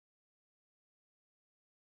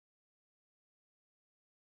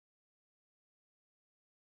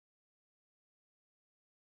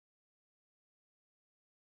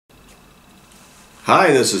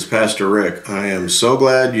Hi, this is Pastor Rick. I am so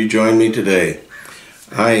glad you joined me today.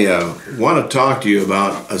 I want to talk to you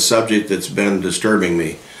about a subject that's been disturbing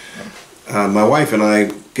me. My wife and I,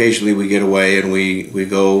 occasionally we get away and we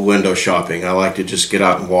go window shopping. I like to just get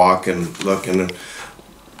out and walk and look. And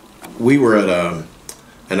we were at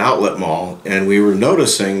an outlet mall, and we were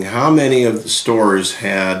noticing how many of the stores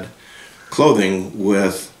had clothing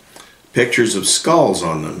with pictures of skulls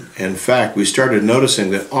on them. In fact, we started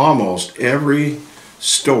noticing that almost every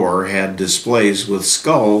store had displays with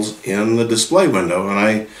skulls in the display window, and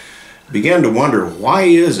I began to wonder, why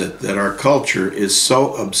is it that our culture is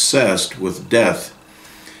so obsessed with death?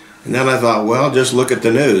 And then I thought, well, just look at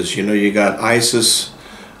the news. You know, you got ISIS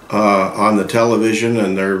on the television,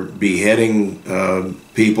 and they're beheading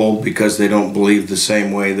people because they don't believe the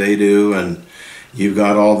same way they do, and you've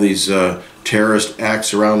got all these terrorist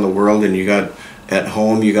acts around the world, and you got at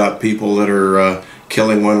home, you got people that are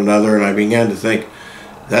killing one another. And I began to think,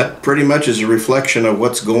 that pretty much is a reflection of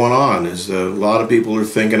what's going on. Is a lot of people are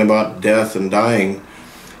thinking about death and dying.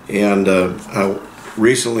 And I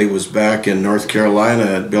recently was back in North Carolina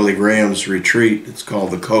at Billy Graham's retreat. It's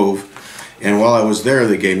called The Cove. And while I was there,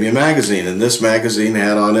 they gave me a magazine, and this magazine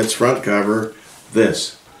had on its front cover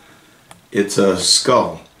this. It's a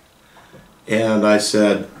skull. And I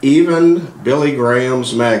said, even Billy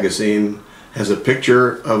Graham's magazine has a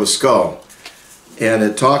picture of a skull. And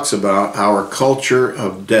it talks about our culture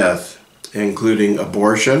of death, including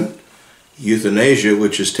abortion, euthanasia,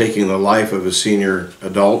 which is taking the life of a senior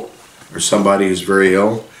adult or somebody who's very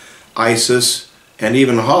ill, ISIS, and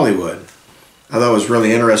even Hollywood. I thought it was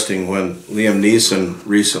really interesting when Liam Neeson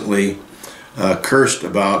recently cursed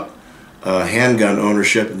about handgun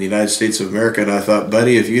ownership in the United States of America, and I thought,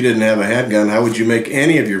 buddy, if you didn't have a handgun, how would you make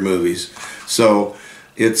any of your movies? So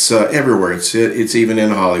it's everywhere. It's even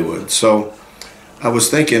in Hollywood. So I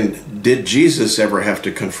was thinking, did Jesus ever have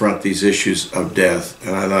to confront these issues of death?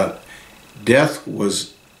 And I thought, death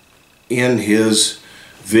was in his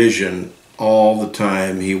vision all the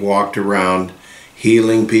time. He walked around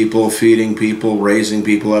healing people, feeding people, raising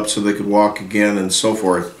people up so they could walk again, and so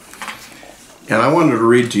forth. And I wanted to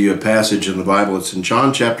read to you a passage in the Bible. It's in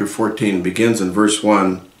John chapter 14, begins in verse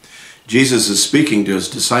 1. Jesus is speaking to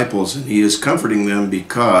his disciples, and he is comforting them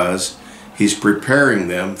because he's preparing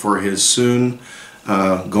them for his soon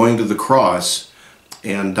going to the cross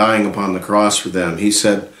and dying upon the cross for them. He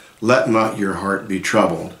said, "Let not your heart be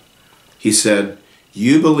troubled." He said,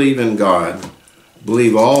 "You believe in God,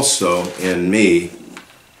 believe also in me.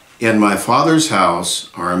 In my Father's house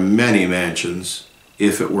are many mansions.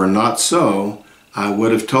 If it were not so, I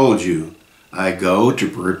would have told you. I go to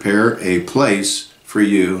prepare a place for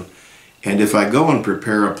you. And if I go and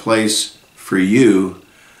prepare a place for you,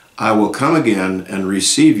 I will come again and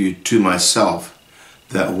receive you to myself,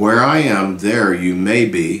 that where I am, there you may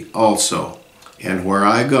be also. And where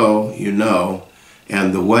I go, you know,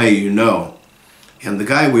 and the way you know." And the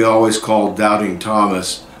guy we always called Doubting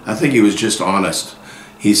Thomas, I think he was just honest.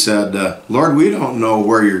 He said, "Lord, we don't know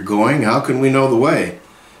where you're going. How can we know the way?"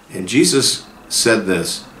 And Jesus said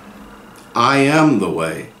this, "I am the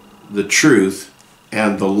way, the truth,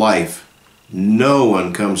 and the life. No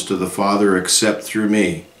one comes to the Father except through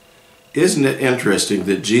me." Isn't it interesting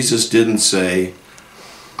that Jesus didn't say,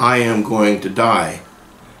 "I am going to die"?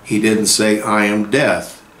 He didn't say, "I am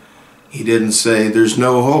death." He didn't say, "There's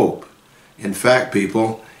no hope." In fact,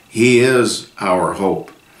 people, he is our hope.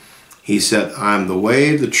 He said, "I'm the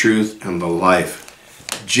way, the truth, and the life."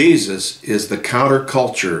 Jesus is the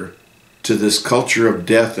counterculture to this culture of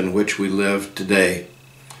death in which we live today.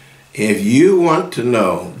 If you want to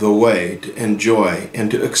know the way to enjoy and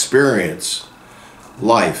to experience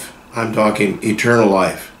life, I'm talking eternal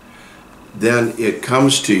life, then it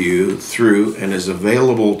comes to you through and is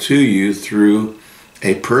available to you through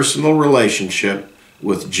a personal relationship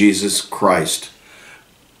with Jesus Christ.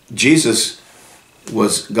 Jesus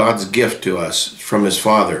was God's gift to us from his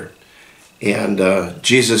Father. And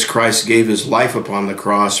Jesus Christ gave his life upon the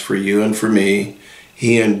cross for you and for me.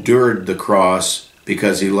 He endured the cross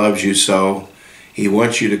because he loves you so. He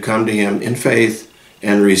wants you to come to him in faith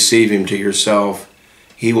and receive him to yourself.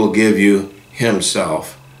 He will give you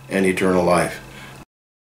himself and eternal life.